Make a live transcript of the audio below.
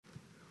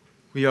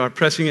We are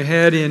pressing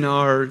ahead in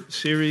our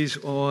series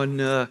on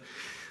the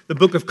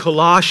book of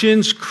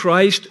Colossians,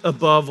 Christ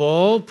above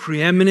all,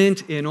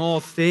 preeminent in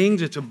all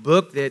things. It's a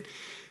book that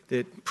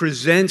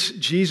presents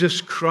Jesus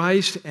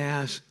Christ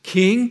as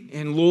King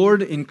and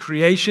Lord in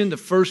creation, the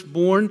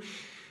firstborn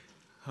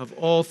of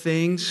all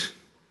things,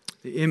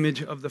 the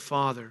image of the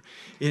Father.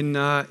 In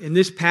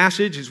this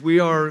passage, as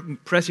we are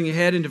pressing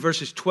ahead into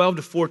verses 12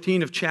 to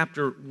 14 of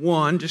chapter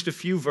 1, just a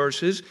few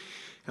verses,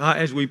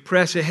 as we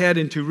press ahead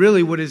into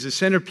really what is the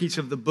centerpiece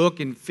of the book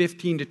in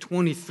 15 to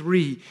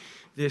 23,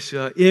 this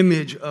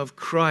image of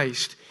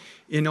Christ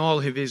in all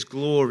of his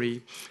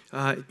glory.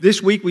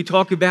 This week we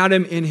talk about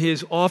him in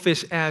his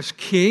office as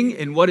king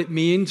and what it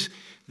means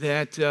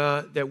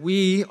that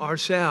we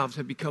ourselves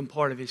have become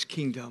part of his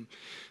kingdom.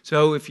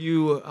 So if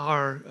you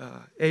are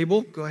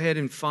able, go ahead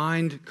and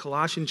find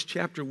Colossians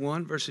chapter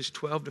 1, verses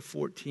 12 to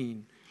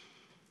 14.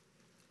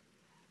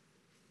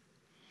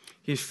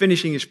 He's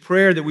finishing his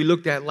prayer that we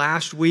looked at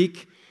last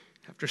week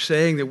after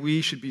saying that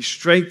we should be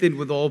strengthened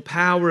with all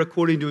power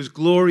according to his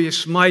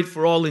glorious might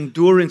for all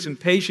endurance and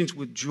patience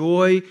with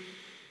joy.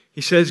 He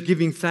says,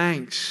 giving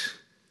thanks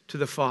to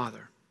the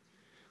Father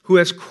who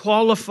has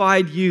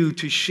qualified you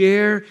to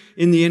share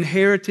in the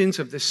inheritance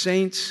of the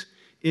saints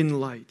in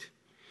light.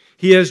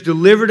 He has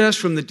delivered us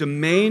from the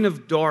domain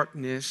of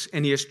darkness,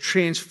 and he has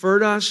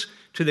transferred us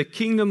to the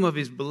kingdom of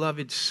his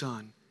beloved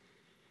Son,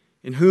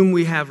 in whom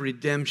we have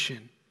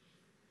redemption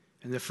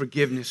and the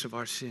forgiveness of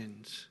our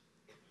sins.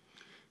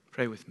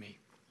 Pray with me.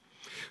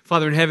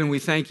 Father in heaven, we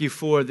thank you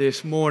for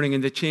this morning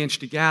and the chance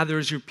to gather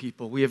as your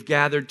people. We have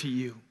gathered to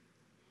you.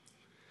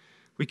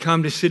 We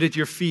come to sit at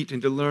your feet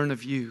and to learn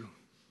of you.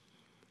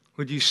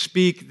 Would you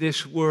speak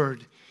this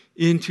word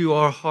into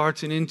our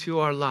hearts and into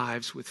our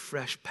lives with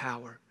fresh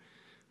power?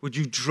 Would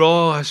you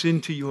draw us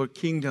into your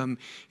kingdom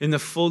in the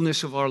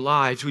fullness of our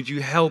lives? Would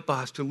you help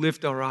us to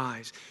lift our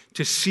eyes,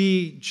 to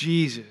see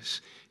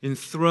Jesus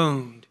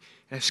enthroned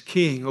as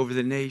King over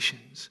the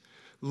nations,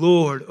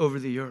 Lord over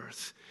the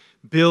earth,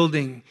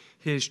 building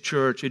his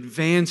church,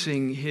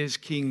 advancing his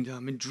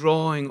kingdom, and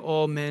drawing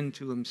all men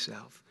to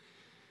himself.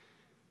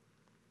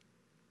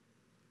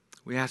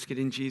 We ask it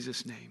in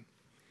Jesus' name.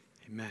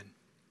 Amen.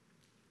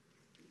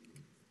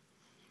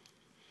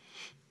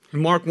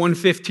 In Mark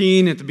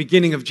 1:15, at the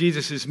beginning of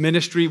Jesus'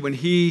 ministry, when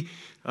he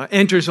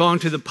enters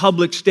onto the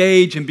public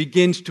stage and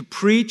begins to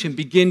preach and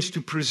begins to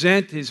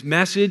present his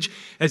message.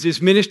 As his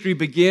ministry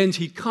begins,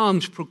 he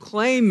comes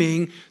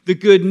proclaiming the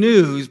good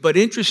news. But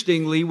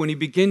interestingly, when he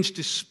begins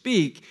to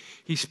speak,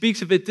 he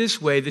speaks of it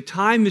this way: the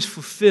time is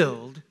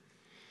fulfilled.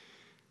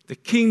 The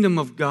kingdom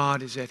of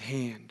God is at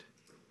hand.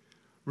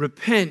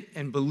 Repent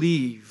and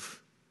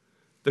believe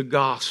the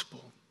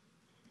gospel.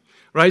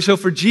 Right? So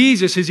for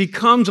Jesus, as he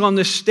comes on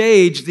the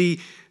stage, the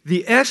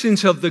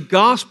essence of the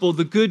gospel,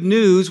 the good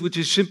news, which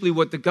is simply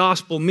what the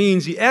gospel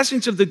means, the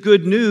essence of the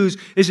good news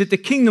is that the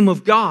kingdom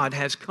of God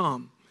has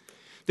come.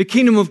 The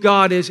kingdom of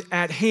God is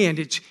at hand.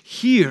 It's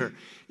here.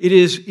 It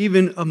is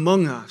even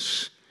among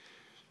us.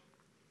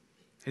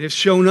 It has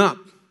shown up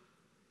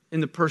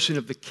in the person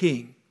of the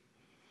King.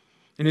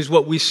 And is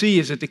what we see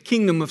is that the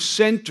kingdom is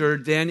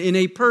centered then in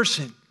a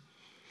person,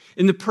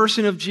 in the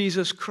person of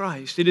Jesus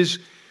Christ. It is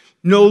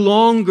no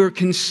longer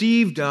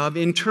conceived of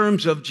in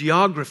terms of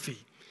geography.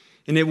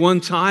 And at one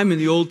time in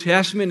the Old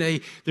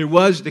Testament, there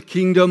was the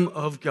kingdom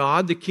of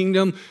God, the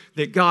kingdom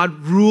that God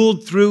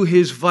ruled through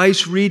his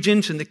vice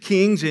regents and the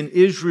kings in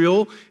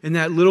Israel, in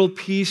that little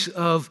piece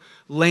of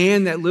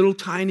land, that little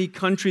tiny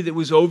country that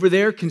was over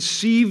there,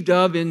 conceived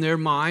of in their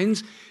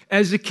minds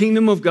as the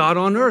kingdom of God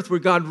on earth, where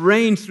God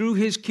reigned through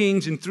his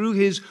kings and through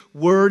his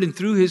word and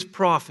through his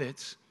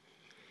prophets.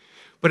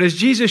 But as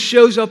Jesus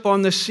shows up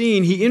on the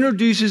scene, he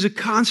introduces a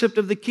concept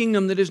of the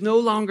kingdom that is no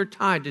longer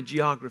tied to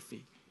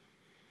geography.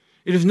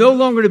 It is no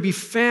longer to be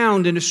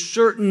found in a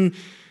certain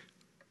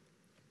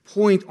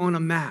point on a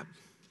map.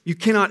 You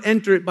cannot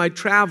enter it by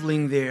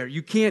traveling there.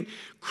 You can't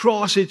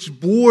cross its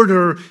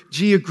border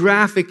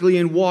geographically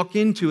and walk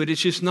into it.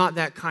 It's just not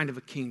that kind of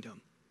a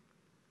kingdom.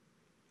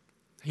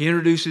 He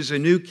introduces a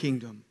new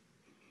kingdom.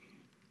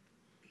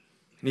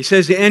 And he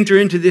says to enter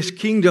into this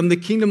kingdom, the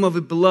kingdom of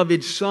a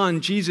beloved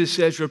Son, Jesus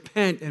says,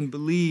 repent and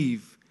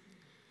believe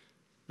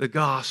the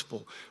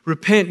gospel.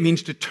 Repent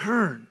means to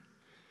turn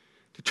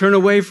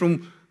away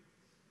from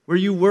where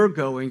you were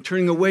going,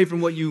 turning away from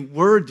what you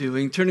were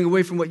doing, turning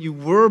away from what you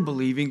were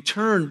believing.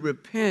 Turn,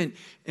 repent,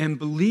 and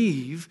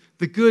believe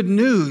the good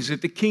news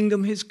that the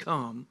kingdom has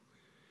come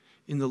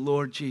in the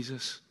Lord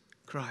Jesus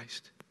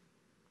Christ.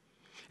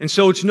 And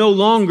so it's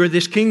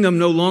this kingdom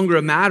no longer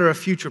a matter of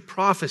future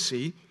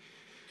prophecy,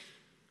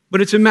 but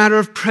it's a matter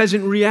of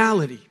present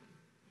reality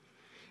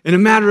and a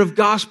matter of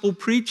gospel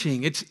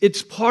preaching.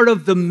 It's part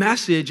of the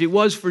message. It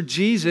was for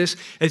Jesus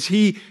as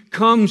he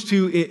comes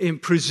to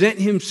present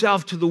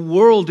himself to the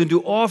world and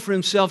to offer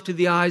himself to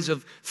the eyes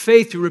of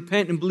faith to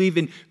repent and believe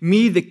in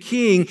me, the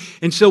King.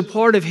 And so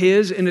part of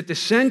his, and at the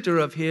center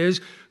of his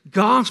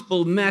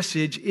gospel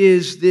message,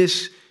 is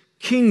this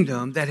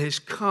kingdom that has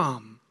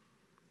come.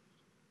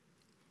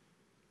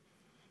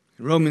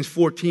 In Romans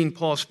 14,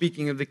 Paul,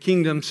 speaking of the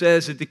kingdom,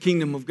 says that the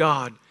kingdom of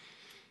God,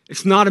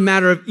 it's not a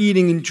matter of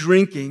eating and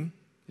drinking.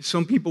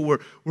 Some people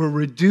were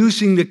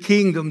reducing the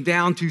kingdom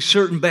down to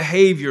certain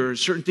behaviors,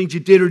 certain things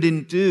you did or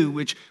didn't do,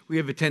 which we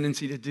have a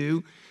tendency to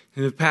do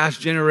in the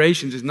past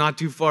generations. Is not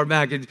too far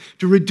back.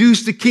 To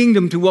reduce the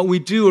kingdom to what we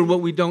do or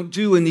what we don't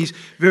do in these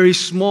very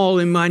small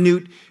and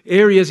minute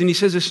areas. And he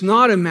says it's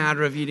not a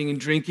matter of eating and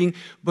drinking,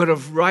 but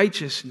of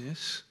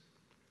righteousness,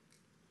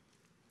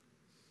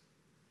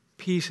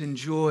 peace and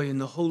joy in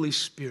the Holy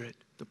Spirit,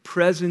 the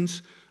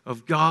presence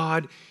of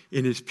God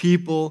in His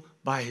people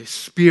by His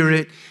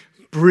Spirit,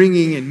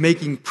 bringing and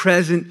making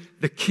present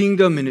the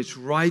kingdom and its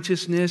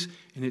righteousness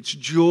and its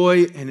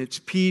joy and its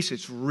peace,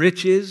 its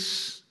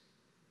riches.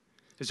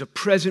 There's a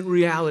present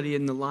reality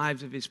in the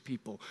lives of His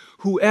people.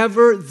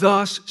 Whoever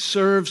thus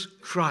serves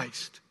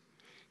Christ,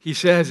 he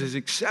says, is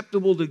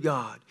acceptable to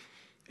God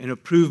and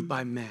approved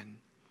by men.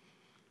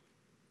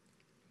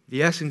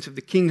 The essence of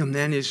the kingdom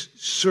then is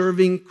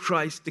serving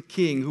Christ the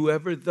King,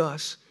 whoever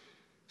thus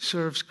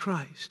serves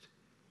Christ.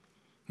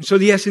 And so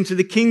the essence of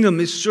the kingdom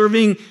is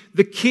serving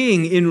the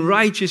King in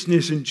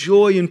righteousness and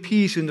joy and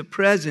peace in the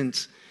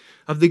presence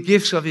of the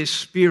gifts of His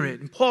Spirit.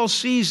 And Paul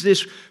sees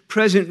this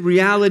present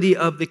reality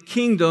of the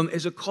kingdom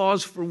as a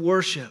cause for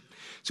worship.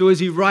 So as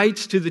he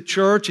writes to the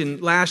church,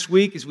 and last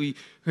week as we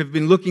have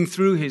been looking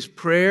through his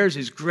prayers,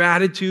 his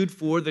gratitude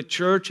for the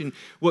church and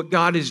what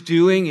God is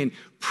doing, and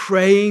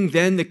praying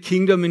then the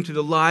kingdom into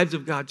the lives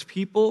of God's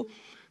people,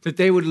 that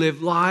they would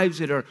live lives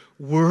that are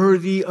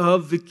worthy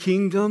of the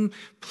kingdom,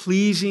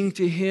 pleasing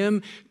to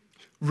Him,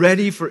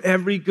 ready for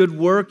every good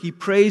work. He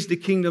prays the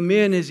kingdom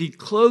in. As he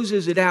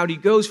closes it out, he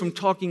goes from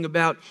talking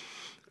about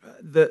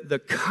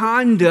the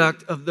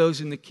conduct of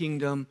those in the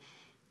kingdom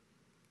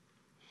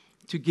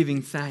to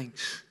giving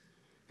thanks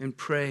and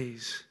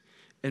praise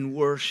and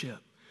worship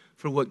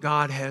for what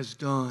God has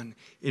done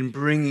in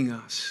bringing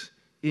us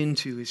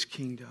into His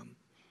kingdom.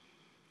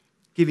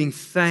 Giving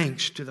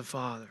thanks to the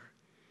Father,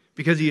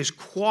 because He has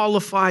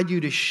qualified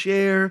you to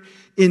share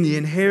in the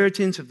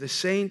inheritance of the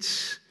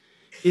saints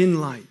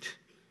in light.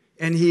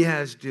 And He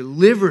has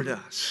delivered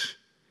us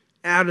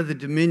out of the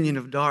dominion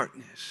of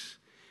darkness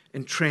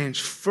and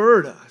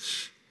transferred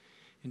us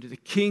into the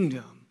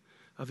kingdom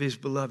of His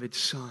beloved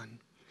Son.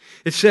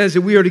 It says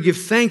that we are to give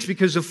thanks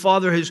because the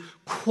Father has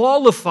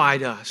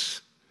qualified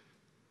us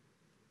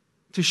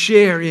to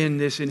share in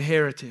this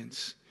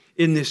inheritance,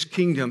 in this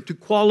kingdom. To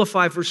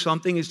qualify for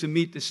something is to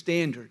meet the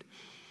standard.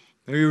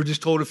 We were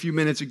just told a few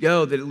minutes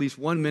ago that at least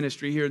one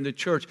ministry here in the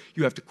church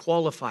you have to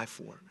qualify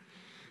for,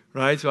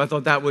 right? So I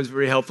thought that was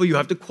very helpful. You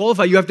have to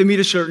qualify. You have to meet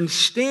a certain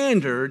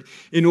standard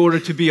in order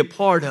to be a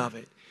part of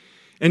it.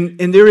 And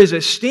there is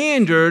a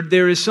standard,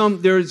 there is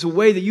a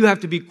way that you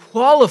have to be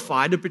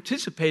qualified to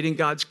participate in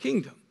God's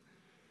kingdom.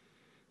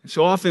 And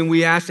so often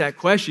we ask that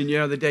question,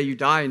 the day you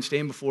die and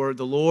stand before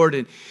the Lord,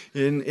 and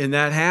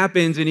that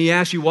happens, and He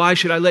asks you, why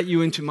should I let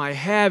you into my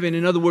heaven?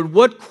 In other words,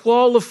 what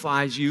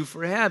qualifies you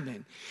for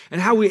heaven?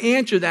 And how we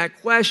answer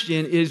that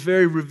question is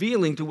very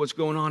revealing to what's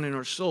going on in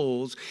our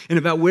souls and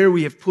about where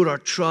we have put our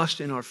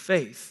trust and our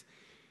faith.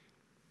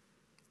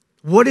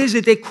 What is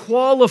it that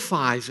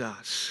qualifies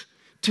us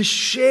to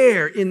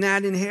share in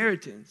that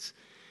inheritance?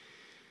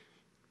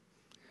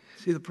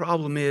 See, the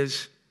problem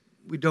is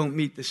we don't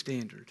meet the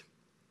standard.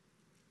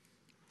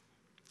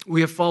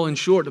 We have fallen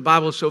short. The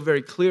Bible is so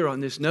very clear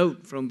on this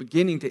note from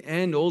beginning to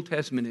end, Old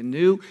Testament and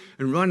New,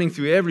 and running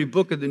through every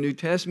book of the New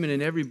Testament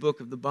and every book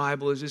of the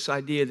Bible is this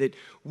idea that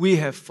we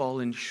have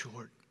fallen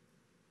short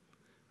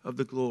of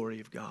the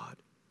glory of God.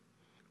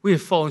 We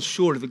have fallen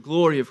short of the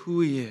glory of who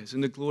He is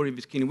and the glory of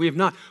His kingdom. We have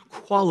not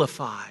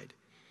qualified.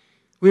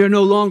 We are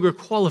no longer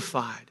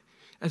qualified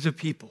as a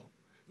people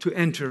to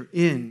enter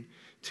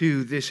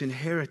into this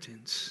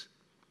inheritance.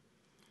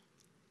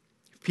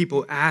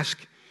 People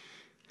asked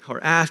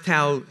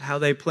how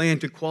they plan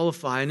to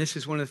qualify, and this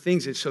is one of the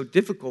things that's so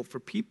difficult for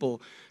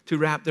people to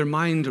wrap their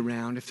mind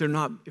around if they're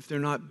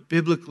not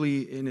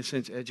biblically, in a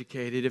sense,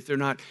 educated, if they're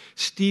not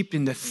steeped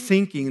in the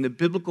thinking, in the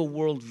biblical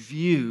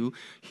worldview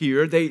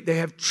here, they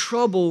have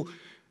trouble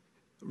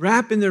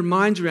wrapping their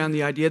minds around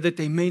the idea that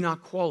they may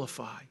not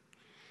qualify.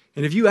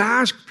 And if you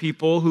ask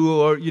people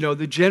who are,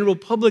 the general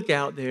public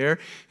out there,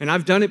 and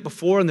I've done it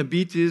before on the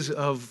beaches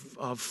of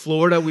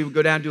Florida, we would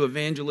go down to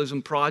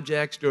evangelism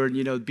projects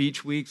during,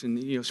 beach weeks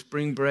and,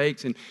 spring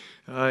breaks, and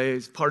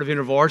as part of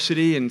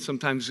InterVarsity, and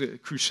sometimes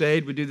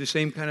Crusade would do the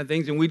same kind of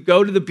things. And we'd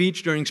go to the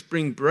beach during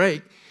spring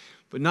break,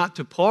 but not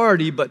to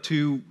party, but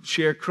to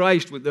share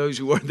Christ with those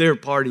who are there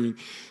partying.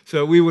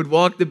 So we would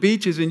walk the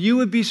beaches, and you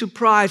would be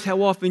surprised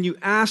how often you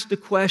ask the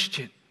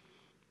question,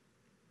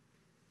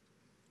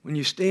 when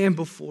you stand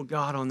before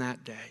God on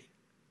that day,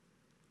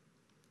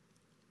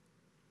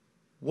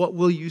 what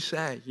will you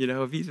say?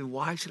 If He said,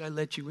 why should I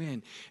let you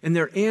in? And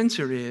their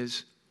answer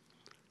is,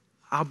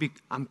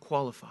 I'm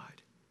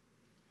qualified.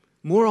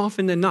 More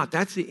often than not,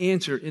 that's the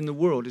answer in the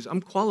world, is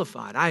I'm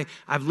qualified.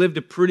 I've lived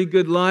a pretty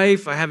good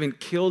life. I haven't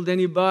killed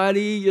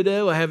anybody,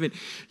 I haven't,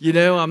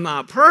 I'm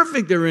not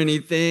perfect or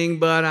anything,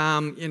 but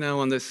on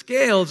the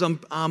scales,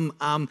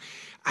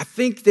 I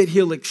think that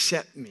he'll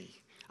accept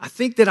me. I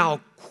think that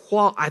I'll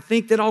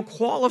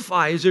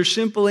qualify. Is their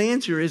simple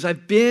answer is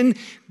I've been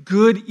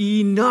good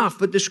enough.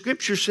 But the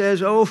scripture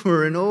says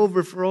over and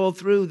over for all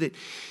through that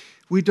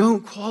we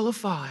don't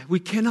qualify. We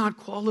cannot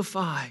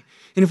qualify.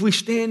 And if we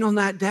stand on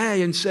that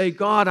day and say,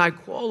 God, I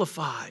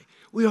qualify,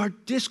 we are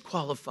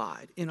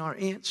disqualified in our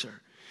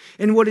answer.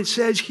 And what it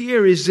says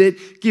here is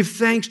that give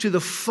thanks to the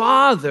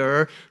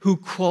Father who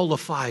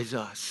qualifies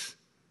us.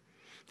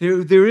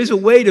 There is a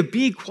way to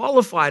be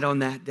qualified on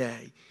that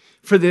day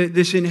for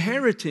this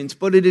inheritance,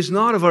 but it is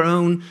not of our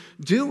own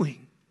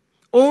doing.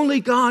 Only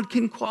God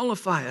can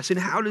qualify us. And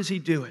how does he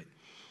do it?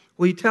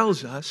 Well, he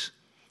tells us,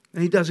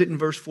 and he does it in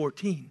verse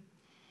 14.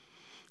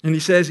 And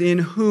he says, in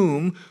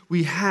whom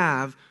we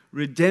have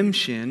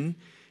redemption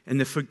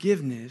and the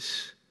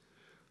forgiveness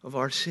of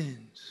our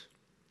sins.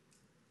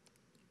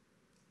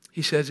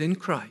 He says, in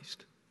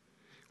Christ,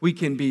 we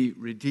can be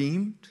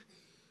redeemed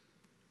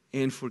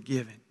and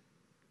forgiven.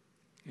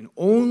 And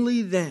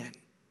only then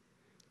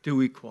do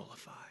we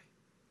qualify.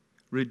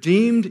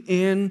 Redeemed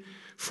and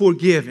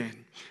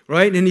forgiven,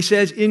 right? And he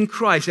says in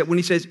Christ, that when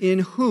he says in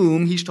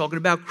whom, he's talking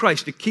about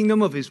Christ, the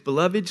kingdom of his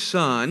beloved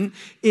Son,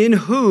 in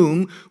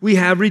whom we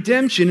have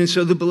redemption. And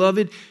so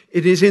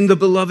it is in the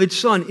beloved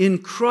Son, in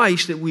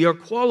Christ, that we are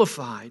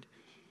qualified.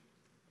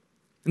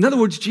 In other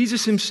words,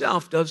 Jesus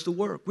himself does the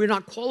work. We're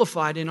not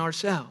qualified in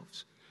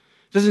ourselves.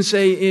 It doesn't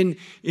say in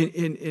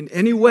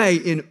any way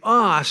in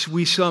us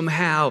we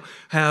somehow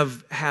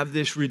have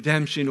this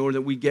redemption or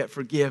that we get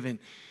forgiven.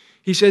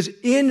 He says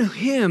in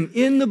him,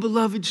 in the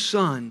beloved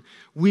Son,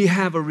 we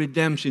have a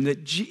redemption,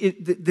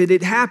 that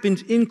it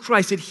happens in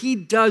Christ, that he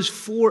does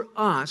for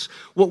us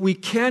what we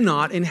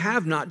cannot and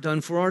have not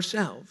done for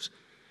ourselves,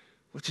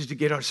 which is to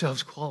get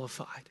ourselves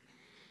qualified,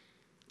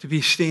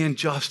 to stand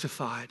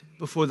justified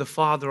before the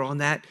Father on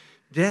that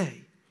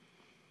day.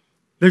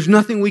 There's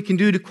nothing we can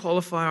do to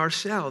qualify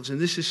ourselves,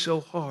 and this is so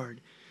hard.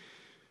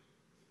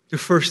 The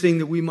first thing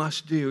that we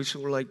must do, so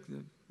we're like, if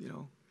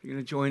you're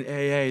going to join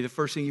AA, the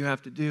first thing you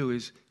have to do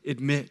is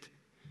admit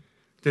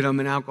that I'm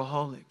an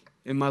alcoholic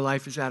and my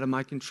life is out of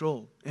my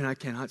control and I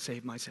cannot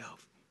save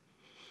myself.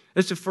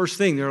 That's the first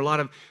thing. There are a lot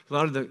of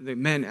the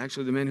men,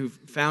 actually the men who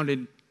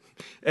founded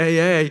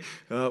AA,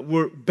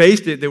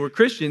 they were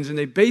Christians, and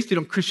they based it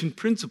on Christian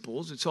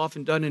principles. It's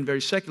often done in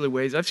very secular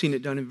ways. I've seen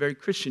it done in very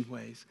Christian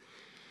ways.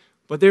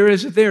 But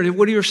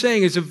what you're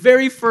saying is the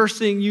very first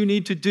thing you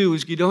need to do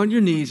is get on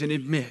your knees and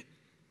admit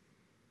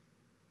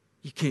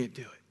you can't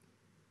do it.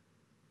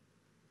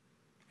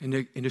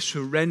 And to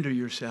surrender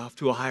yourself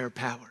to a higher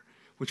power,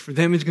 which for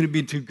them is going to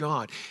be to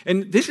God.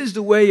 And this is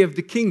the way of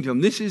the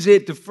kingdom. This is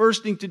it. The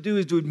first thing to do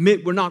is to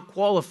admit we're not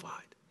qualified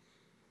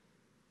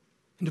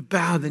and to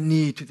bow the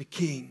knee to the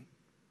King.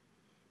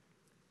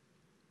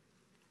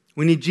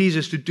 We need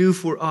Jesus to do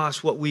for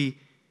us what we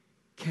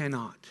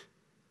cannot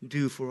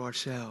do for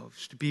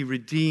ourselves, to be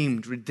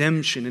redeemed,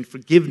 redemption and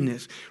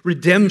forgiveness.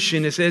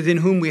 Redemption, it says, in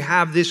whom we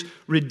have this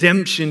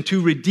redemption.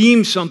 To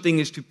redeem something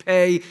is to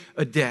pay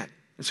a debt.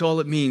 That's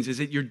all it means, is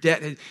that your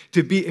debt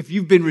if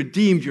you've been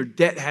redeemed, your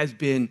debt has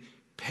been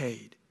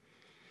paid.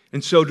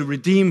 And so to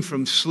redeem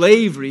from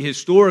slavery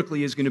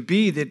historically is going to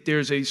be that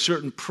there's a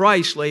certain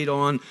price laid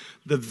on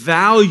the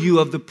value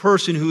of the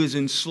person who is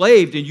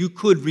enslaved, and you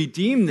could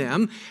redeem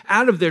them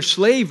out of their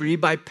slavery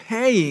by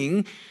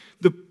paying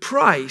the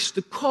price,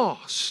 the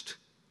cost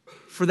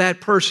for that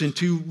person.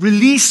 To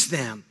release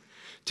them,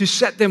 to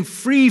set them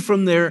free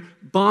from their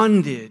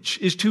bondage,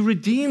 is to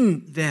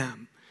redeem them.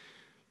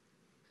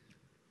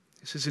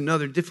 This is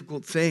another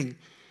difficult thing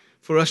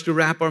for us to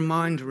wrap our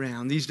mind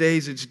around. These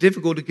days, it's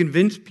difficult to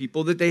convince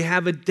people that they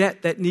have a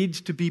debt that needs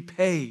to be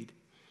paid.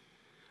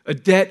 A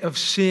debt of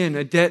sin,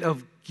 a debt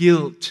of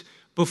guilt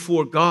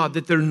before God,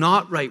 that they're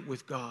not right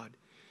with God.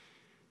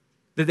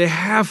 That they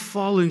have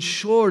fallen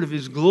short of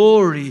his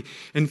glory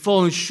and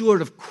fallen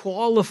short of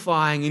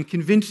qualifying and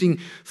convincing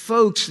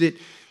folks that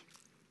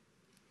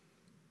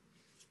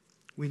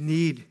we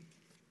need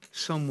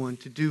someone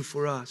to do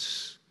for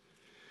us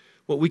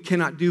what we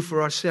cannot do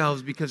for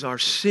ourselves, because our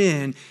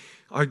sin,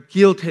 our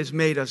guilt has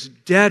made us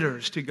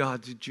debtors to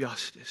God's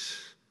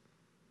justice.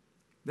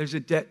 There's a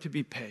debt to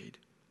be paid.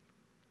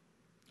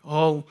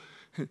 All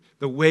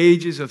the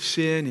wages of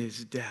sin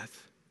is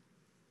death.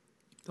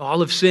 All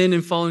have sinned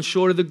and fallen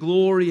short of the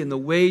glory, and the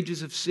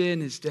wages of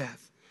sin is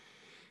death.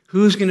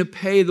 Who's going to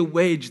pay the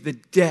wage, the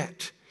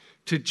debt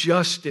to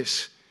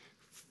justice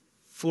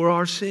for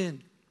our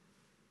sin?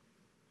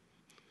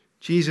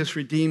 Jesus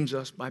redeems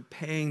us by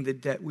paying the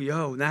debt we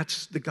owe.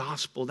 That's the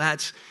gospel.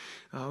 That's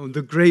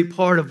the great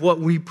part of what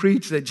we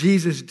preach, that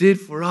Jesus did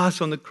for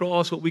us on the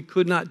cross what we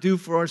could not do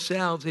for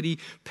ourselves, that he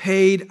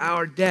paid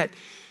our debt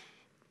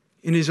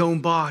in his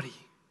own body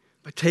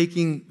by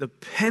taking the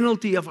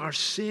penalty of our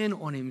sin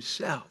on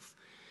himself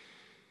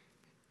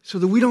so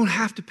that we don't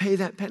have to pay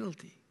that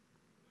penalty.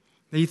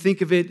 Now you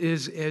think of it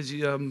as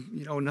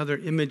another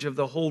image of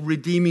the whole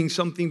redeeming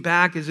something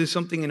back as is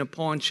something in a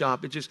pawn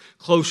shop. It's just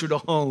closer to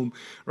home,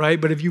 right?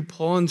 But if you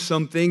pawn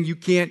something, you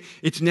can't,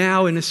 it's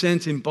now in a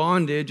sense in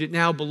bondage. It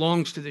now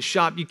belongs to the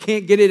shop. You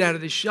can't get it out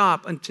of the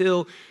shop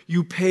until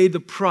you pay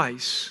the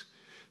price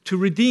to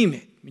redeem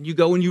it. When you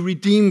go and you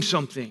redeem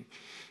something,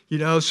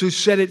 so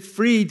set it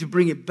free to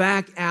bring it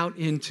back out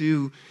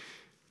into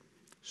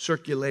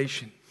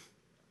circulation.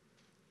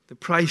 The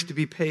price to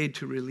be paid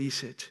to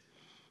release it.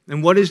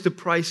 And what is the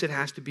price that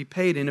has to be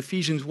paid? In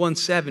Ephesians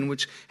 1:7,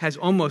 which has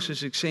almost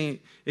this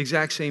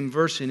exact same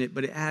verse in it,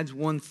 but it adds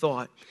one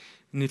thought.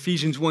 In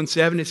Ephesians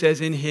 1:7, it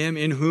says, in him,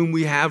 in whom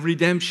we have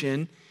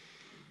redemption,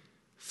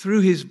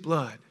 through his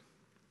blood,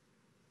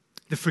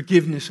 the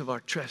forgiveness of our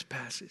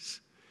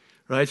trespasses.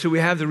 Right? So we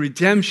have the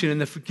redemption and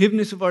the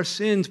forgiveness of our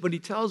sins, but he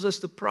tells us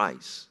the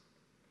price,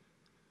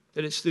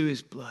 that it's through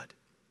his blood.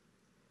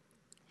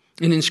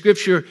 And in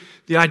Scripture,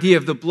 the idea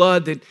of the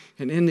blood, that,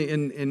 and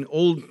in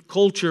old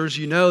cultures,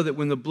 that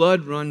when the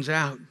blood runs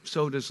out,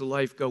 so does the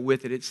life go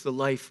with it. It's the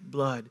life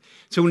blood.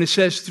 So when it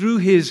says through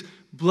his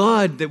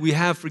blood that we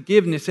have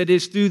forgiveness, that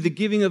is through the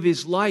giving of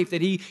his life,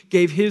 that he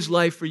gave his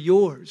life for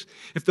yours.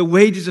 If the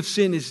wages of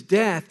sin is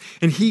death,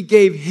 and he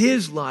gave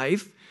his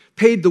life,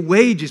 paid the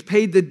wages,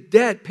 paid the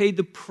debt, paid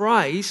the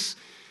price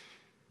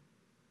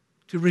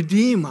to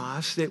redeem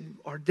us, that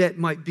our debt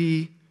might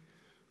be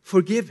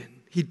forgiven.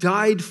 He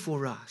died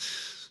for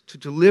us, to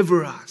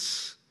deliver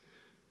us,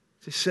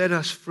 to set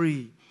us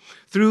free.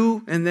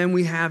 Through, and then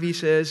we have, he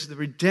says, the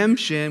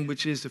redemption,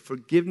 which is the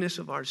forgiveness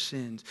of our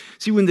sins.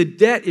 See, when the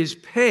debt is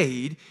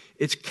paid,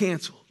 it's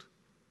canceled.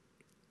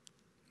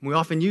 We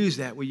often use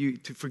that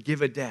to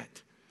forgive a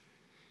debt.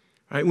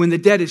 Right? When the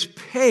debt is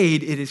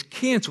paid, it is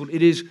canceled.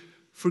 It is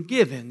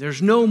forgiven.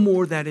 There's no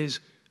more that is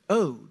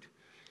owed.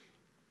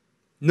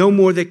 No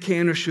more that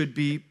can or should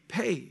be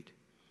paid.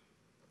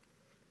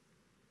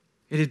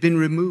 It has been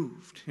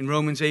removed. In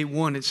Romans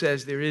 8:1, it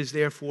says, there is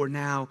therefore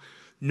now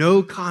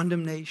no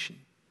condemnation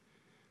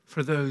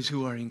for those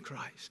who are in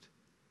Christ.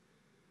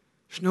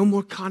 There's no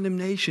more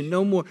condemnation,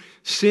 no more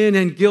sin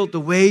and guilt.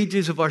 The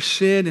wages of our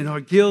sin and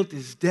our guilt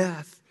is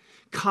death,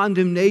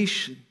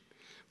 condemnation.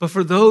 But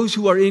for those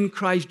who are in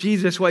Christ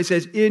Jesus, that's why it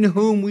says, in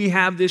whom we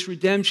have this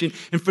redemption.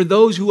 And for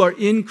those who are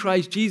in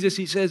Christ Jesus,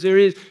 he says there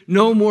is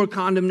no more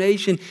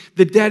condemnation.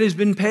 The debt has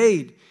been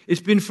paid. It's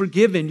been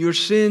forgiven. Your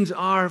sins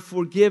are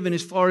forgiven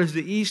as far as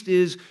the east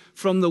is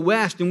from the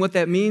west. And what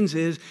that means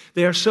is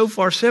they are so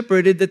far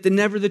separated that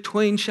never the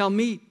twain shall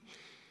meet.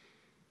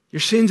 Your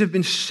sins have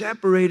been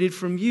separated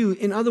from you.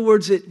 In other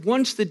words, that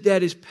once the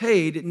debt is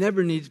paid, it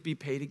never needs to be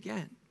paid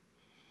again.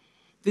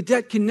 The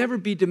debt can never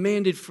be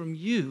demanded from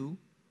you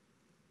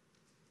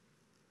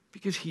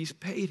because he's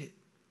paid it.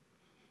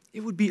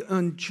 It would be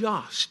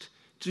unjust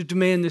to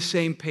demand the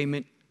same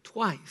payment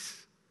twice.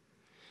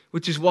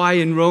 Which is why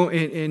in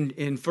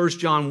 1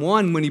 John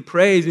 1, when he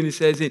prays and he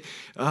says,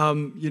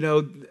 1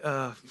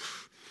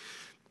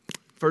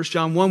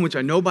 John 1, which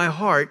I know by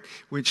heart,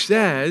 which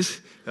says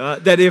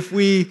that if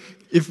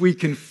we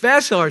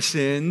confess our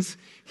sins,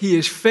 he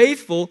is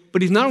faithful,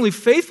 but he's not only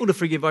faithful to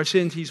forgive our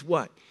sins, he's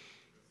what?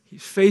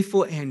 He's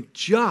faithful and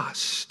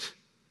just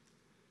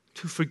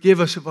to forgive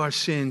us of our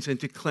sins and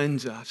to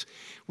cleanse us.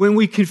 When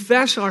we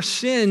confess our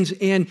sins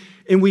and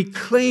we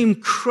claim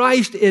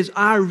Christ as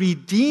our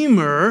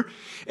Redeemer,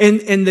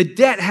 and the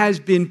debt has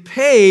been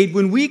paid,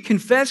 when we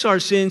confess our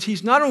sins,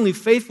 he's not only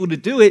faithful to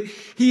do it,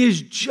 he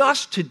is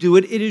just to do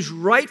it. It is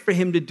right for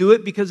him to do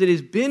it because it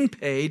has been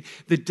paid.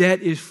 The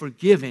debt is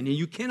forgiven, and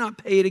you cannot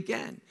pay it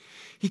again.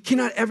 He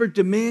cannot ever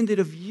demand it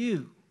of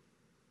you.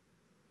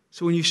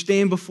 So when you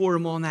stand before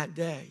him on that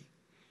day,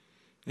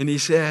 and he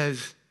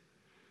says,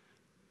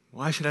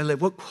 why should I live?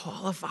 What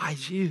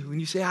qualifies you? And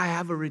you say, I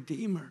have a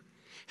Redeemer,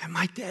 and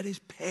my debt is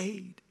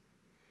paid.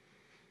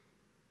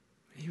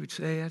 He would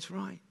say, that's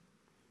right.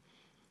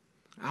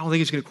 I don't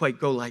think it's going to quite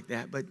go like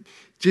that, but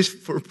just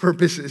for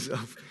purposes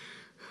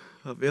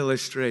of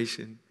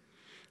illustration,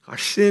 our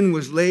sin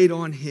was laid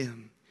on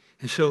him,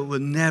 and so it will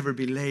never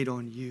be laid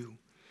on you.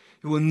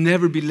 It will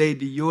never be laid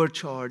to your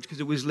charge because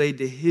it was laid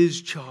to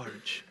his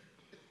charge.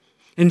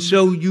 And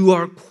so you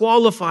are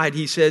qualified,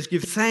 he says.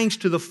 Give thanks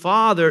to the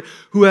Father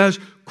who has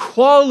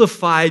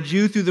qualified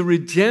you through the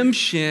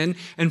redemption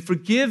and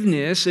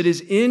forgiveness that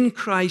is in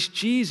Christ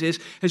Jesus,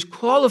 has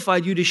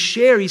qualified you to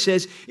share, he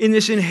says, in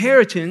this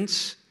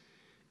inheritance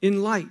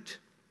in light.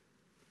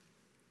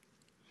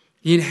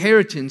 The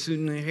inheritance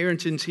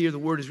here, the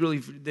word is really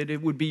that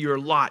it would be your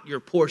lot, your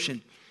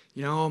portion.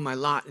 My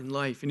lot in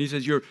life. And he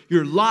says your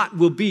lot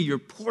will be, your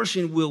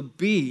portion will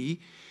be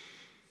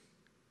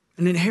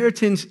an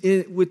inheritance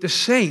with the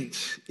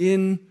saints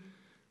in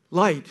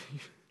light.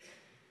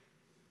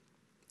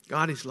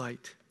 God is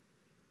light.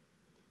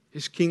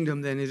 His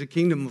kingdom then is a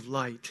kingdom of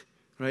light.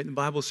 Right? The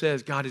Bible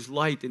says God is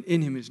light and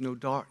in him is no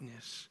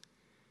darkness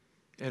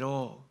at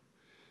all.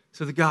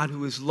 So the God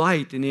who is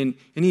light, and in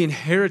any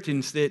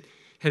inheritance that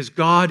has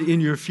God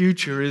in your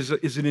future is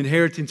an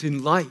inheritance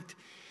in light.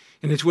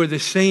 And it's where the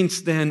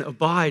saints then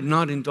abide,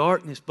 not in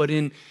darkness, but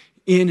in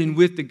and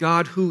with the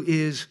God who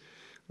is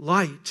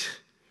light.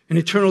 An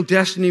eternal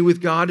destiny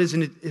with God is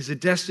a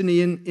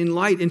destiny in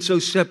light. And so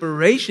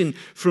separation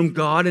from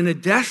God and a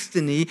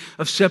destiny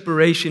of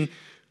separation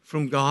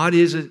from God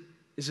is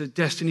a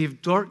destiny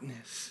of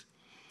darkness.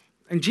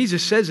 And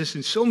Jesus says this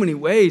in so many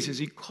ways as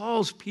he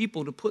calls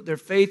people to put their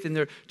faith in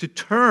to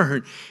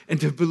turn and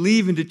to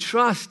believe and to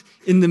trust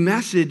in the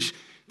message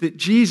that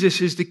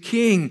Jesus is the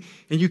King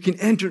and you can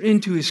enter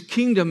into his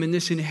kingdom and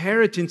this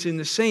inheritance in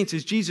the saints.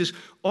 As Jesus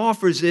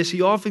offers this,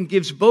 he often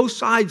gives both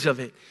sides of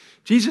it.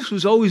 Jesus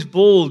was always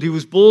bold. He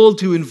was bold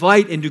to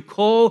invite and to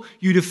call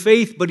you to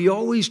faith, but he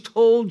always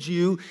told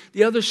you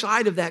the other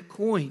side of that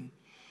coin.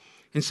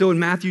 And so in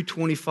Matthew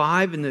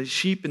 25, in the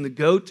sheep and the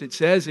goats, it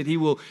says that he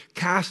will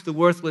cast the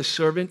worthless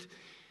servant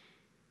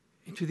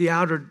into the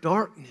outer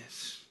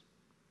darkness.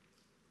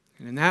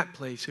 And in that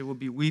place there will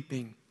be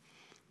weeping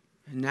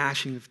and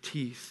gnashing of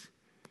teeth.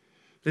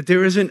 That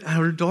there is an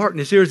outer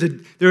darkness. There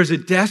is a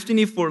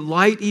destiny for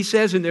light, he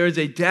says, and there is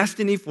a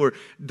destiny for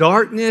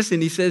darkness.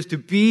 And he says to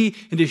be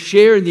and to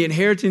share in the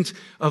inheritance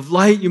of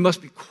light, you must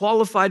be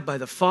qualified by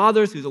the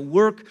Father through the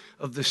work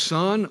of the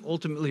Son,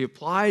 ultimately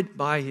applied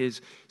by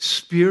his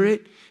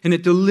Spirit. And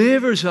it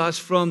delivers us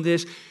from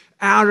this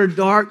outer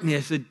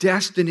darkness, the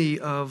destiny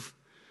of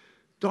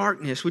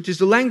darkness, which is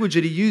the language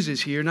that he uses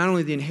here, not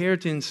only the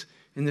inheritance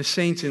in the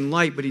saints in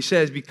light, but he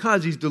says,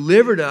 because he's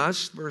delivered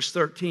us, verse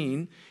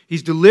 13,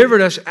 he's delivered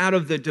us out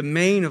of the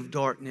domain of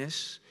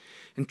darkness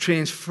and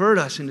transferred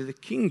us into the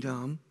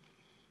kingdom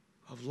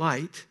of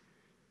light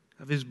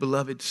of his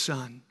beloved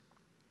Son.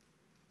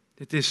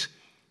 That this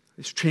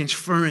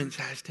transference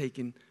has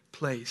taken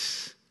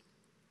place.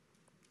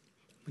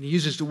 When he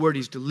uses the word,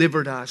 he's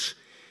delivered us.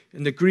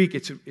 In the Greek,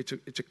 it's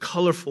a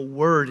colorful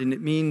word, and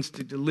it means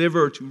to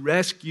deliver or to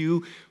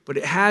rescue, but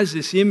it has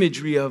this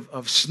imagery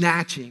of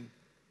snatching.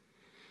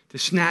 To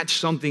snatch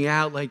something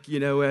out, like,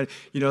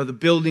 the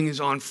building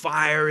is on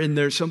fire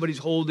and somebody's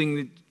holding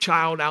the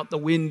child out the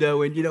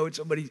window and, and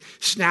somebody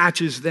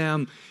snatches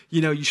them.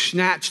 You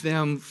snatch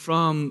them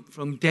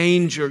from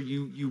danger.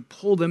 You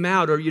pull them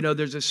out. Or,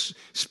 there's a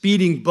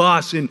speeding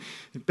bus and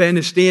Ben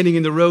is standing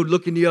in the road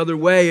looking the other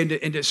way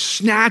and to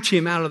snatch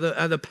him out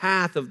of the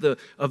path of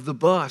the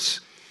bus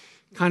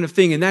kind of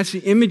thing. And that's the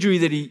imagery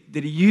that he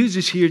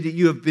uses here, that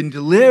you have been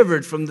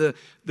delivered from the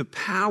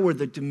power,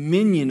 the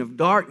dominion of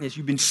darkness.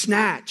 You've been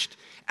snatched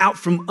out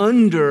from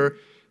under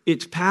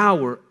its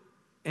power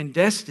and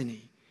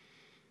destiny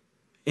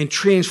and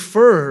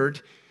transferred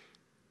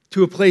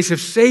to a place of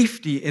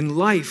safety and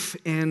life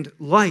and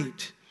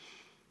light.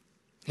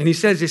 And he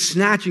says this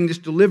snatching, this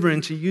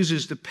deliverance, he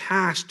uses the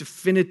past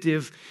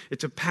definitive,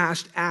 it's a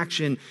past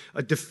action,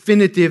 a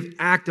definitive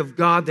act of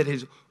God that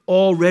has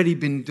already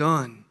been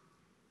done.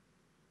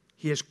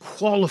 He has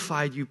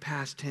qualified you,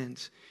 past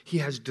tense. He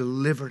has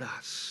delivered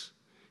us.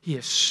 He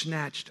has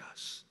snatched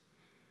us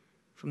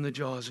from the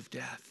jaws of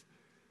death,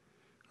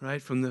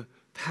 right? From the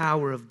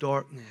power of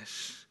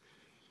darkness.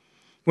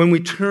 When we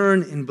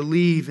turn and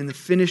believe in the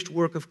finished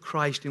work of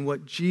Christ and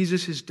what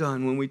Jesus has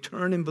done, when we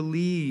turn and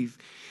believe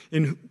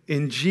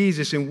in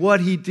Jesus and what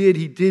he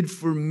did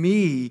for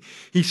me,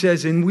 he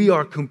says, and we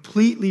are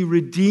completely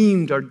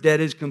redeemed. Our debt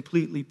is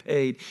completely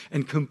paid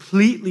and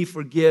completely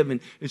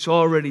forgiven. It's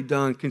already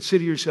done.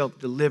 Consider yourself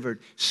delivered,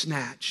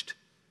 snatched,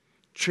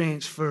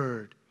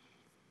 transferred.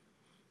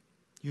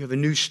 You have a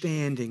new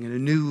standing and a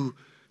new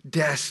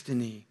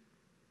destiny.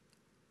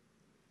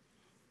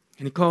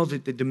 And he calls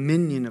it the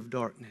dominion of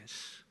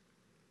darkness.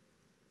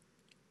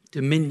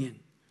 Dominion.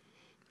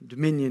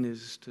 Dominion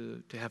is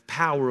to have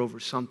power over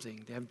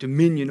something, to have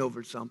dominion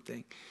over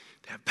something,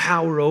 to have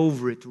power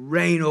over it, to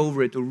reign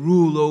over it, to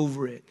rule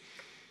over it.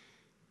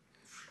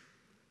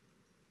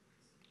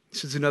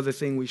 This is another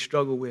thing we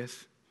struggle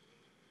with.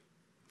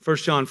 1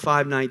 John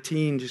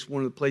 5:19, just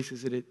one of the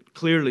places that it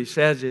clearly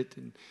says it,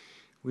 and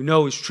we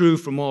know it's true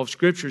from all of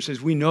Scripture. It says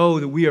we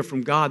know that we are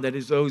from God, that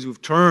is, those who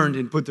have turned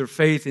and put their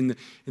faith in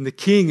the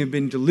King and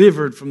been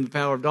delivered from the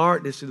power of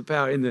darkness to the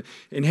power in the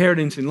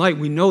inheritance in light.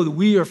 We know that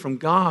we are from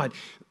God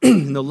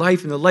in the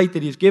life and the light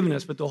that He has given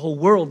us, but the whole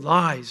world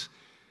lies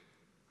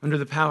under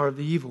the power of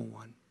the evil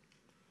one.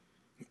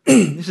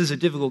 This is a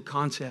difficult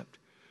concept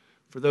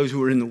for those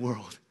who are in the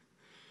world,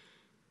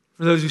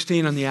 for those who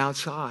stand on the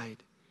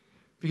outside.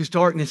 Because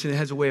darkness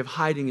has a way of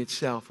hiding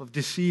itself, of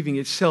deceiving,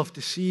 it's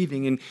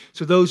self-deceiving. And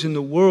so those in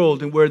the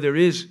world and where there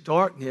is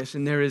darkness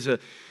and there is a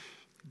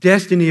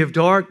destiny of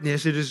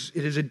darkness, it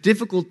is a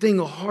difficult thing,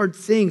 a hard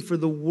thing for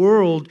the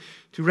world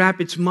to wrap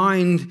its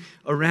mind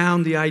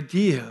around the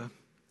idea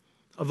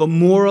of a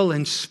moral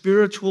and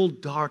spiritual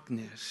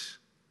darkness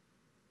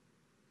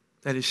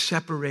that is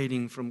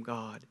separating from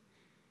God.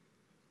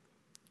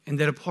 And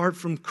that apart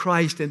from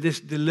Christ and this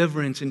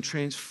deliverance and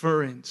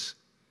transference,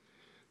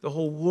 the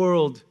whole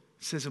world,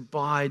 it says,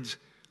 abides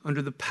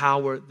under the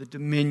power, the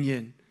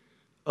dominion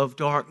of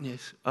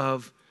darkness,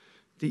 of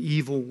the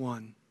evil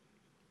one.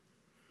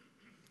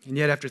 And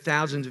yet, after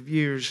thousands of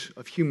years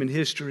of human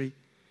history,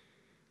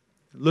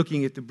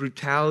 looking at the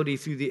brutality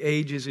through the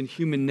ages in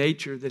human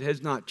nature that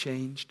has not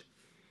changed,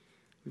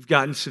 We've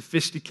gotten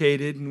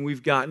sophisticated, and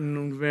we've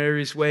gotten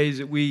various ways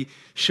that we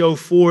show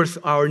forth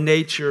our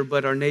nature,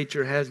 but our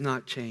nature has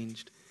not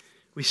changed.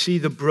 We see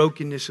the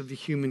brokenness of the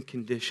human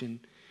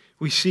condition.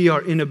 We see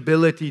our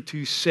inability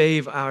to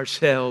save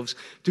ourselves,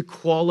 to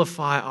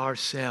qualify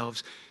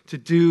ourselves, to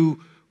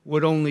do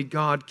what only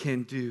God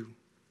can do.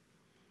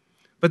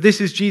 But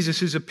this is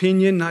Jesus'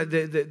 opinion, not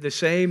the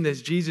same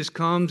as Jesus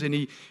comes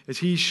and as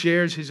he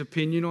shares his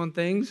opinion on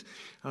things,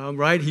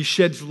 right? He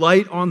sheds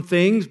light on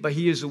things, but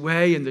he is the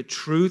way and the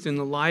truth and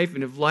the life.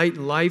 And if light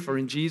and life are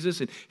in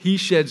Jesus, and he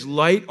sheds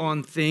light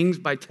on things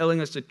by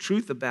telling us the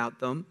truth about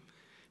them,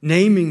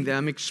 naming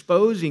them,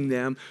 exposing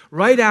them,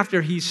 right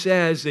after he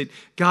says that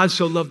God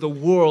so loved the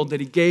world that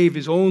he gave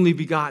his only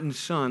begotten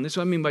Son. That's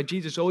what I mean by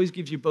Jesus always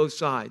gives you both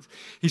sides.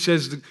 He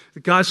says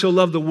that God so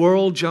loved the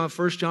world,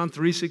 1 John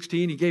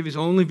 3:16, he gave his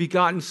only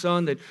begotten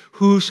Son that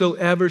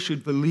whosoever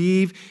should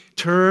believe,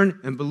 turn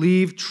and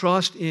believe,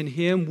 trust in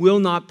him, will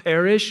not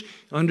perish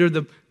under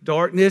the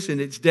darkness and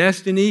its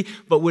destiny,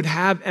 but would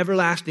have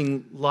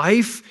everlasting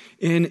life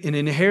in an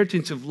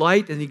inheritance of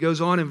light. And he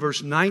goes on in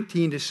verse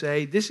 19 to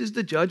say, this is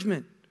the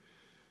judgment.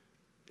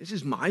 This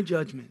is my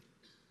judgment,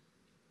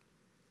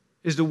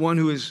 is the one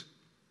who is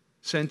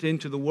sent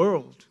into the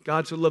world.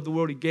 God so loved the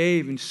world, he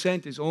gave and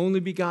sent his only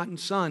begotten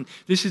Son.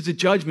 This is the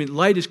judgment.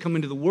 Light has come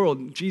into the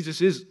world.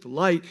 Jesus is the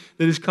light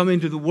that has come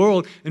into the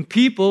world. And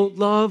people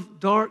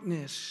love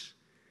darkness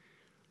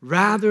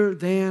rather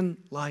than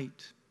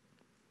light.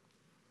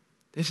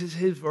 This is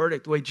his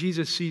verdict, the way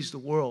Jesus sees the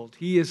world.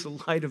 He is the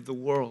light of the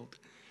world.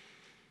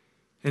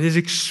 And his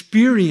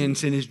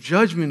experience and his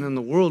judgment on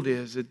the world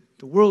is that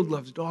the world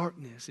loves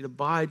darkness. It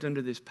abides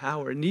under this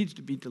power. It needs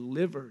to be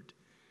delivered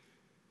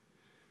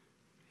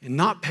and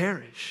not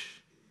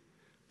perish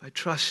by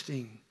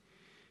trusting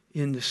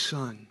in the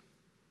Son.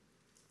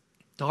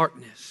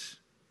 Darkness,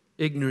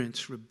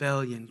 ignorance,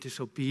 rebellion,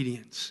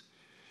 disobedience,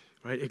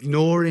 right?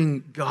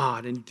 Ignoring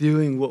God and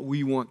doing what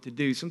we want to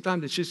do.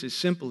 Sometimes it's just as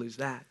simple as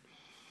that.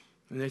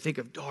 And they think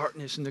of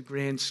darkness in the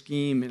grand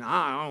scheme, and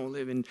I don't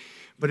live in.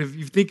 But if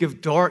you think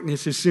of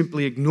darkness as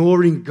simply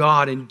ignoring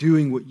God and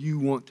doing what you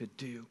want to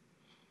do,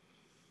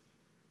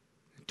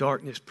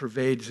 darkness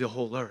pervades the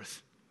whole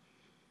earth.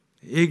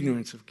 The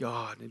ignorance of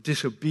God, and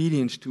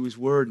disobedience to his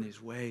word and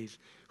his ways,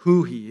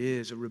 who he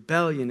is, a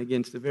rebellion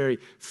against the very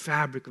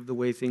fabric of the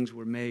way things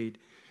were made.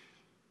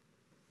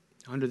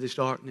 Under this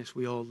darkness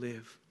we all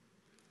live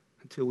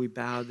until we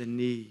bow the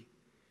knee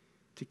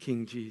to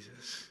King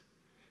Jesus.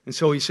 And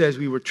so he says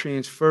we were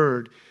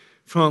transferred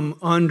from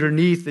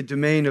underneath the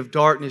domain of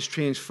darkness,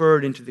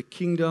 transferred into the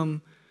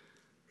kingdom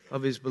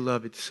of his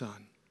beloved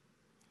Son.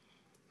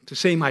 It's the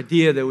same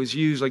idea that was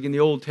used like in the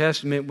Old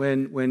Testament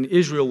when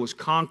Israel was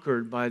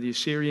conquered by the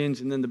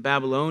Assyrians and then the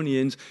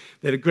Babylonians,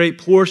 that a great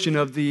portion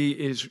of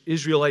the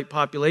Israelite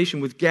population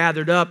was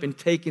gathered up and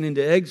taken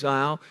into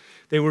exile.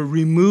 They were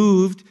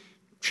removed,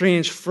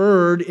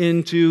 transferred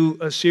into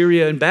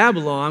Assyria and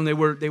Babylon. They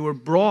were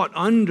brought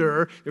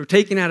under, they were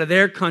taken out of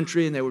their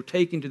country and they were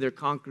taken to their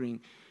conquering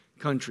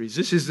countries.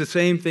 This is the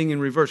same thing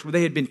in reverse, where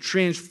they had been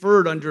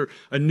transferred under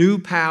a new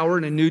power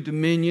and a new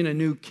dominion, a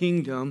new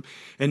kingdom,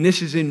 and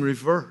this is in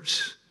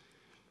reverse.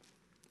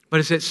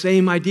 But it's that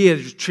same idea,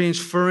 there's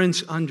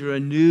transference under a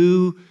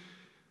new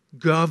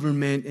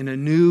government and a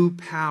new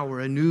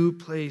power, a new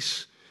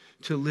place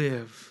to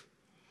live.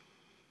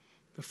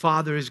 The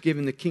Father has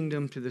given the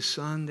kingdom to the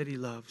Son that he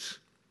loves,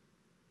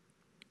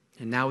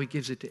 and now he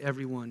gives it to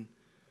everyone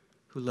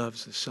who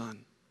loves the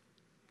Son.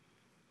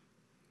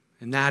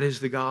 And that is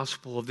the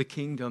gospel of the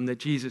kingdom that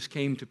Jesus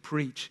came to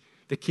preach.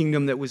 The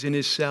kingdom that was in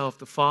himself.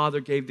 The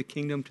Father gave the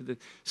kingdom to the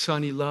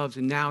Son he loves,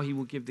 and now he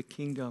will give the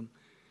kingdom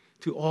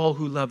to all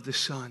who love the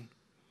Son.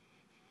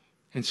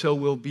 And so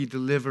will be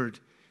delivered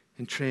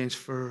and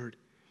transferred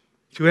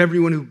to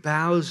everyone who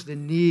bows the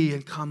knee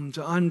and comes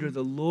under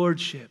the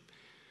lordship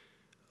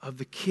of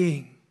the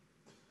King,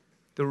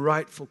 the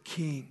rightful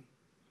King,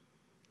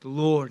 the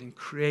Lord and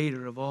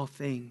Creator of all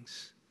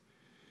things.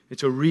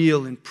 It's a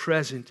real and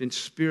present and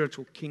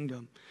spiritual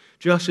kingdom.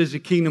 Just as the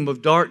kingdom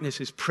of darkness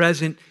is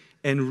present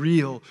and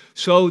real,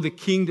 so the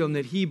kingdom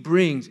that he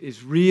brings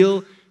is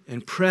real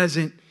and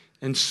present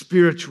and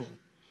spiritual.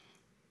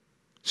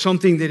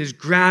 Something that is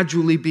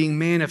gradually being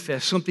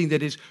manifest, something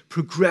that is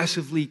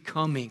progressively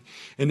coming.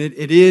 And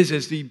it is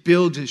as he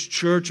builds his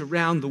church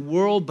around the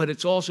world, but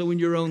it's also in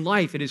your own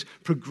life. It is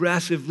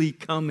progressively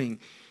coming.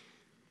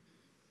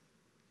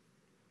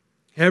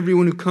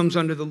 Everyone who comes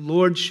under the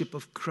lordship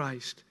of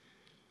Christ,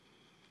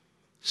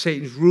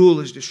 Satan's rule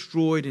is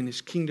destroyed and his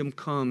kingdom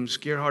comes.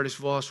 Gerhardus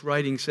Voss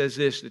writing says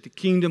this, that the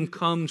kingdom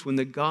comes when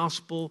the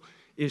gospel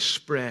is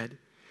spread,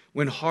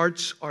 when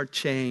hearts are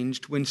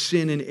changed, when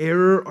sin and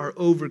error are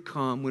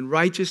overcome, when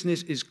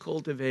righteousness is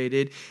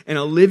cultivated, and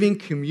a living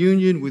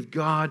communion with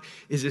God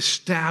is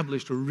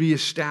established or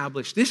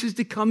reestablished. This is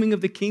the coming of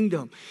the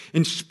kingdom.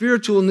 And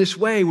spiritual in this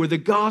way, where the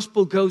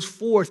gospel goes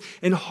forth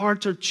and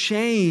hearts are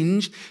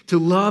changed to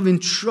love and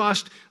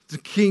trust to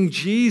King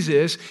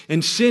Jesus,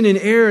 and sin and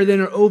error then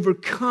are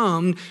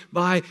overcome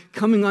by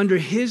coming under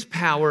his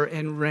power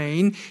and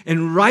reign,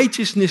 and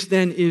righteousness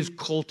then is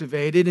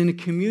cultivated. In a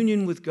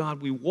communion with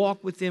God, we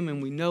walk with him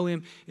and we know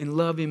him and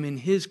love him in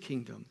his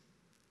kingdom.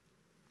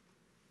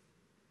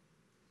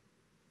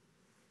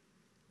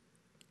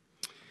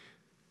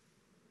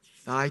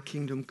 Thy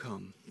kingdom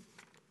come.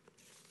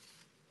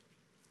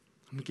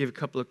 I'm going to give a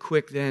couple of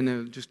quick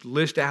just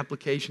list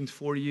applications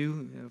for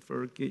you,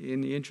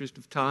 in the interest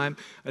of time.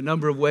 A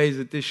number of ways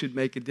that this should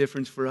make a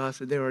difference for us.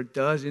 There are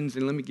dozens,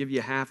 and let me give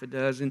you half a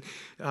dozen.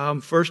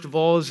 First of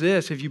all is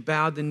this: have you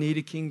bowed the knee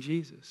to King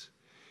Jesus?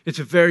 It's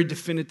a very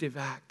definitive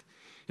act.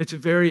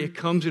 It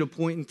comes at a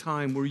point in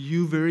time where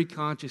you very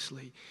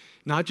consciously,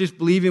 not just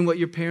believing what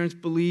your parents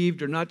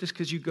believed, or not just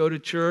because you go to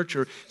church,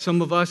 or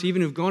some of us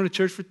even have gone to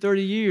church for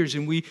 30 years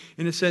and we,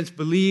 in a sense,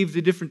 believe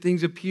the different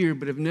things up here,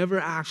 but have never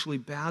actually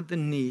bowed the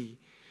knee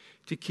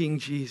to King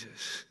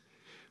Jesus.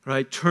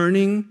 Right?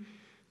 Turning,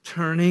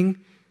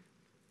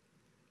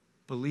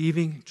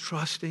 believing,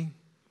 trusting,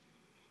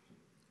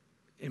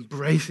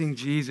 embracing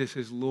Jesus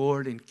as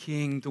Lord and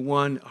King, the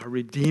one, our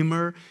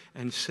Redeemer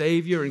and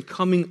Savior, and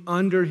coming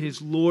under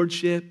his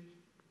lordship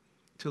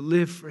to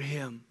live for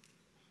him,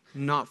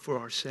 not for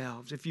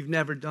ourselves. If you've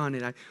never done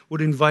it, I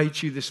would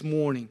invite you this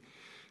morning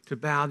to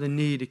bow the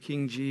knee to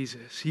King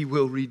Jesus. He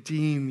will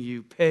redeem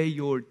you, pay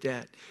your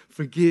debt,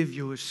 forgive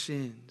your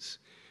sins,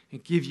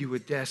 and give you a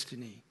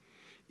destiny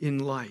in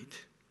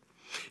light.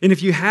 And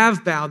if you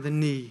have bowed the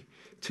knee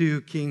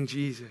to King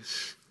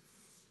Jesus,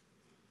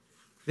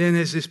 then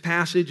there's this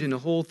passage and the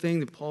whole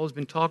thing that Paul has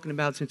been talking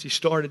about since he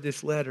started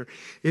this letter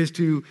is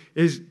to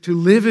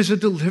live as a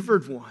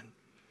delivered one.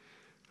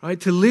 Right,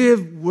 to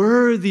live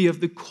worthy of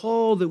the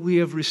call that we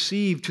have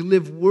received, to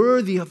live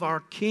worthy of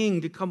our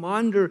King, to come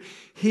under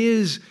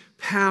his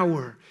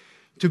power,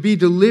 to be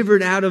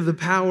delivered out of the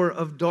power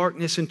of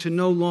darkness and to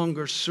no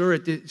longer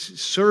serve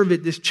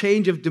it. This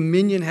change of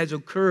dominion has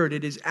occurred.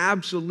 It is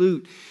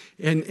absolute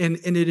and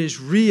it is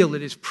real.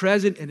 It is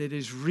present and it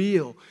is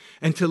real.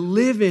 And to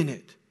live in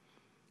it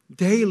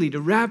daily,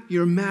 to wrap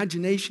your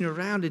imagination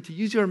around it, to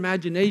use your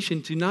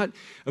imagination to not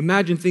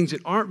imagine things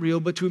that aren't real,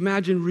 but to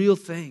imagine real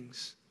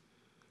things.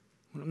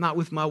 When I'm not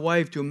with my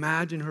wife, to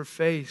imagine her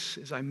face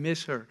as I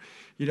miss her,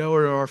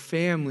 or our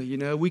family,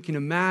 we can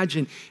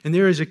imagine. And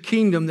there is a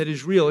kingdom that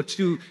is real. It's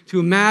to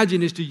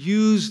imagine is to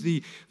use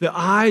the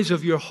eyes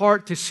of your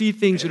heart to see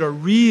things that are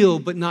real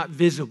but not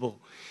visible,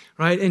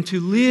 right? And to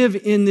live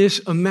in this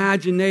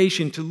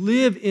imagination, to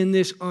live in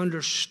this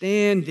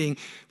understanding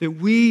that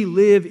we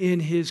live in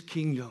his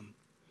kingdom,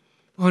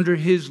 under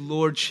his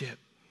lordship,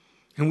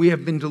 and we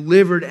have been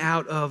delivered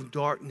out of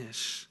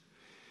darkness.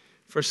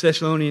 1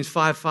 Thessalonians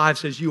 5:5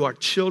 says, you are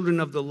children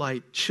of the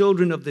light,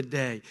 children of the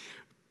day.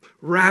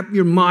 Wrap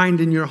your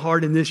mind and your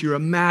heart in this, your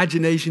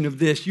imagination of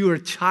this. You are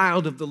a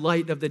child of the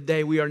light of the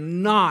day. We are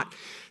not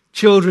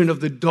children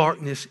of the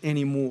darkness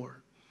anymore.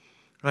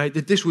 Right?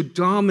 That this would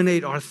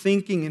dominate our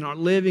thinking and our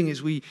living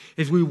as we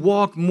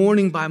walk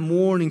morning by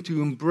morning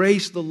to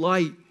embrace the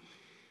light.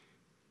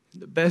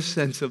 The best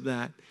sense of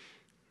that.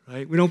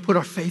 Right? We don't put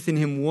our faith in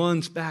him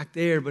once back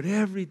there, but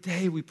every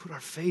day we put our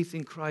faith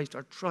in Christ,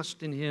 our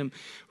trust in him,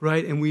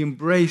 right? And we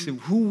embrace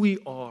who we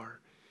are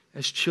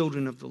as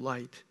children of the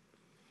light.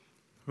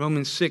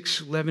 Romans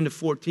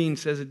 6:11-14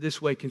 says it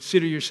this way: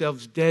 consider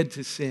yourselves dead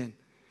to sin,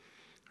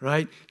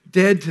 right?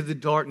 Dead to the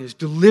darkness,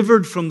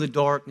 delivered from the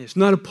darkness,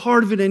 not a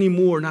part of it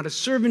anymore, not a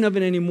servant of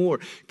it anymore.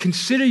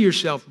 Consider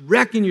yourself,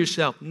 reckon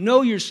yourself,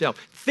 know yourself.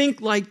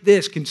 Think like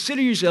this.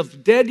 Consider yourself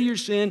dead to your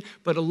sin,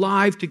 but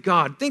alive to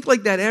God. Think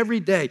like that every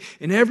day,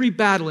 in every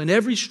battle, in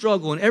every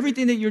struggle, in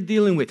everything that you're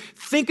dealing with.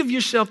 Think of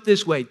yourself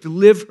this way: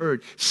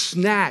 delivered,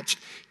 snatched,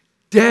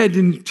 dead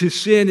to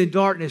sin and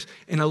darkness,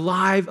 and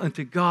alive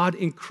unto God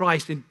in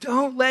Christ. And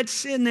don't let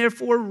sin,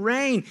 therefore,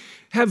 reign.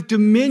 Have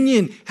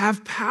dominion,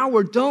 have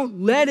power.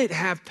 Don't let it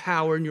have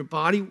power in your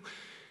body, that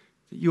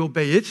you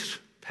obey its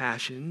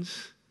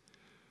passions,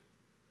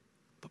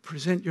 but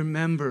present your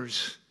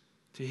members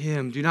to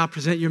him. Do not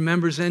present your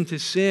members then to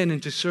sin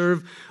and to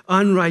serve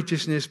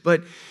unrighteousness,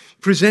 but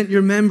present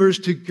your members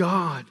to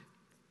God.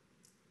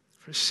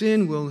 For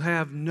sin will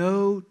have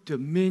no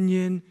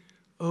dominion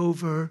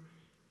over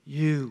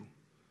you.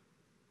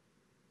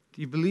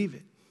 Do you believe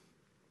it?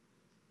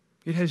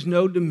 It has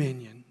no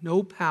dominion,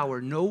 no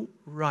power, no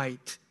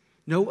right,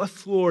 no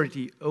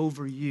authority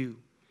over you.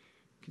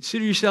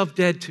 Consider yourself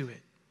dead to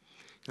it,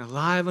 and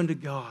alive unto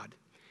God,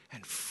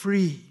 and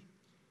free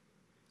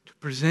to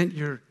present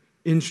your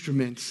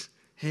instruments,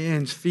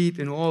 hands, feet,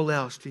 and all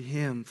else to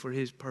him for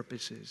his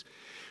purposes.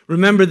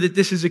 Remember that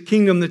this is a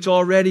kingdom that's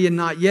already and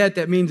not yet.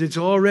 That means it's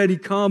already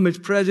come, it's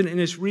present, and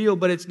it's real,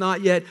 but it's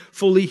not yet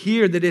fully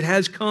here. That it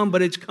has come,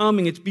 but it's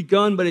coming. It's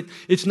begun, but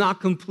it's not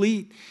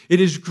complete.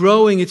 It is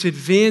growing, it's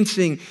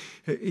advancing,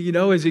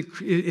 as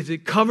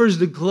it covers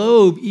the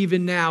globe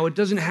even now. It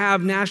doesn't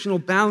have national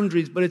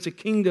boundaries, but it's a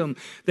kingdom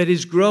that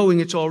is growing.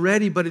 It's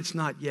already, but it's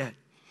not yet.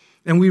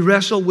 And we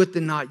wrestle with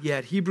the not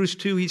yet. Hebrews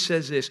 2, he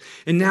says this: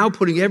 and now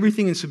putting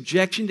everything in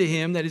subjection to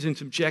him, that is in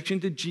subjection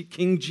to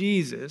King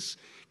Jesus,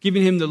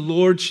 giving him the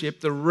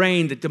lordship, the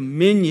reign, the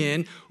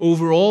dominion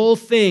over all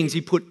things. He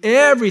put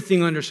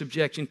everything under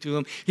subjection to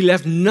him. He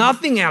left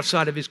nothing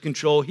outside of his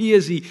control. He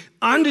is the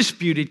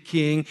undisputed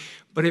king,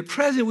 but at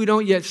present we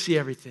don't yet see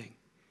everything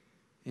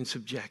in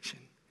subjection,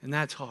 and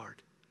that's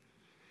hard.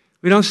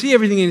 We don't see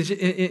everything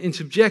in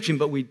subjection,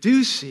 but we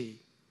do see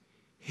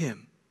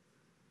him.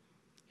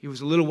 He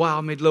was a little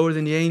while made lower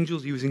than the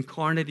angels. He was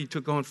incarnate. He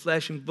took on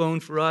flesh and bone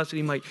for us, that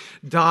he might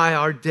die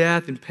our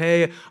death and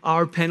pay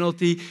our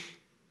penalty.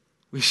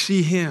 We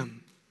see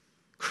him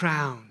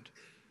crowned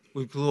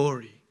with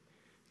glory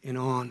and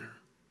honor.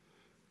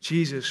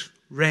 Jesus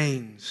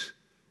reigns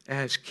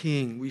as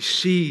king. We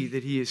see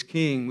that he is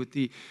king with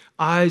the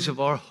eyes of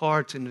our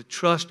hearts and the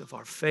trust of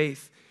our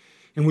faith.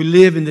 And we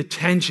live in the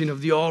tension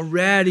of the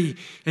already,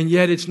 and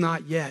yet it's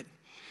not yet.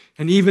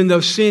 And even though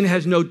sin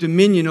has no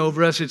dominion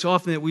over us, it's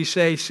often that we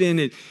say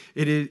sin,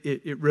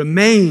 it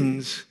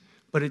remains,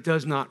 but it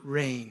does not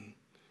reign.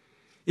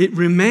 It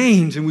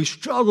remains, and we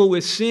struggle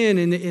with sin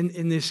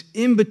in this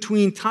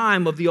in-between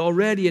time of the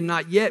already and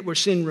not yet, where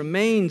sin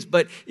remains,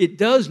 but it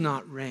does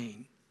not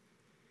reign.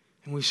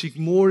 And we seek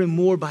more and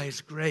more by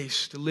his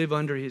grace to live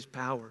under his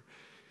power.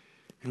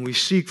 And we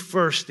seek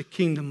first the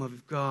kingdom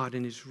of God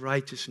and his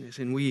righteousness.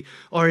 And we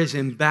are his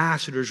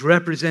ambassadors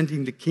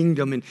representing the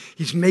kingdom. And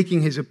he's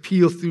making his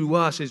appeal through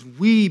us as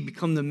we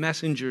become the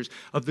messengers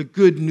of the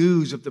good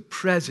news of the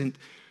present,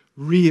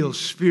 real,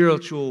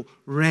 spiritual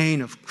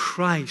reign of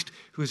Christ,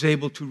 who is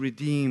able to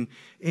redeem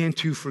and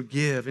to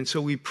forgive. And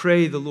so we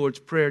pray the Lord's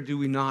Prayer, do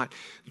we not?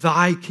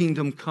 Thy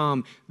kingdom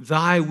come,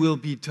 thy will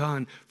be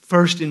done.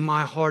 First in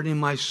my heart, in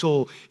my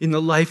soul, in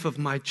the life of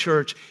my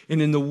church,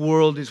 and in the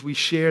world as we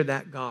share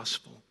that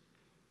gospel.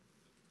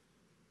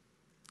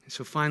 And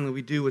so finally,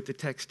 we do what the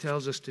text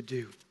tells us to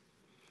do,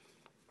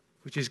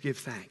 which is give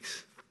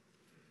thanks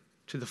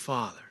to the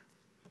Father,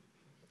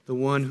 the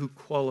one who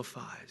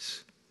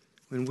qualifies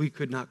when we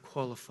could not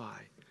qualify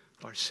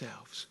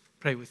ourselves.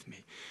 Pray with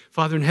me.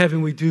 Father in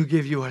heaven, we do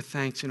give you our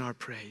thanks and our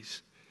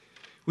praise.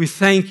 We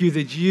thank you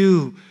that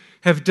you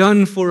have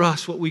done for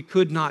us what we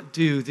could not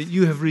do, that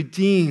you have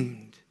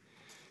redeemed,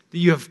 that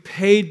you have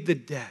paid the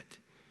debt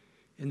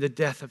in the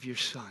death of your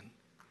Son,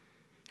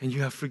 and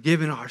you have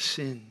forgiven our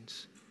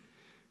sins,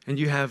 and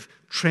you have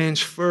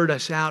transferred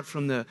us out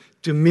from the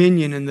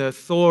dominion and the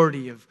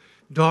authority of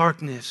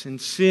darkness and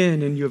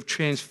sin, and you have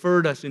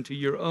transferred us into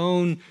your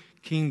own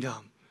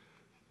kingdom.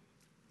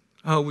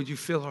 Oh, would you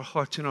fill our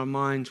hearts and our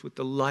minds with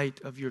the light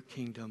of your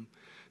kingdom,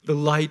 the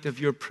light of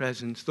your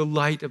presence, the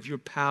light of your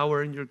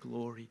power and your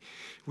glory.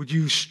 Would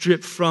you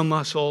strip from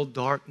us all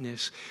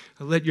darkness?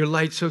 Let your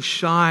light so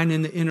shine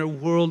in the inner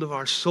world of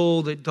our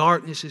soul that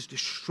darkness is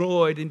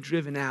destroyed and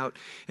driven out,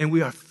 and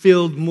we are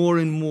filled more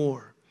and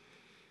more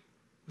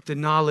with the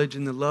knowledge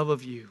and the love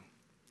of you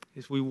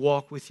as we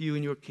walk with you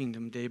in your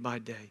kingdom day by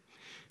day.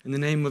 In the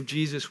name of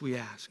Jesus we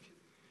ask.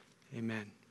 Amen.